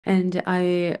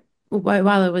and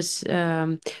while I was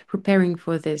preparing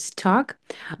for this talk,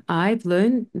 I've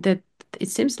learned that it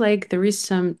seems like there is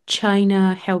some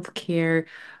China healthcare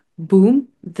boom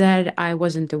that I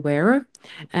wasn't aware of.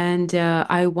 And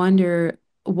I wonder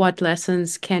what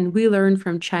lessons can we learn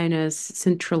from China's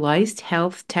centralized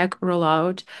health tech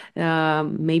rollout?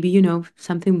 Maybe you know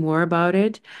something more about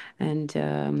it.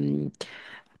 And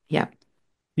yeah.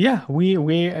 Yeah,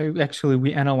 we actually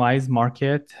we analyze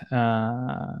market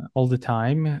all the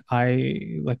time.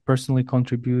 I like personally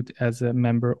contribute as a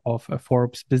member of a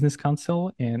Forbes Business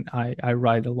Council, and I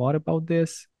write a lot about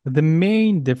this. The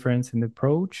main difference in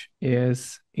approach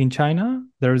is in China,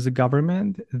 there is a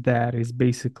government that is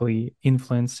basically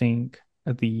influencing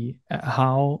the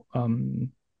how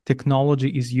technology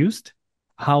is used,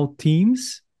 how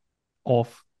teams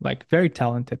of like very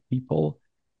talented people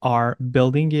are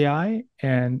building AI,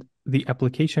 and the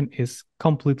application is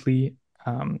completely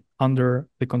under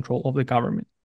the control of the government.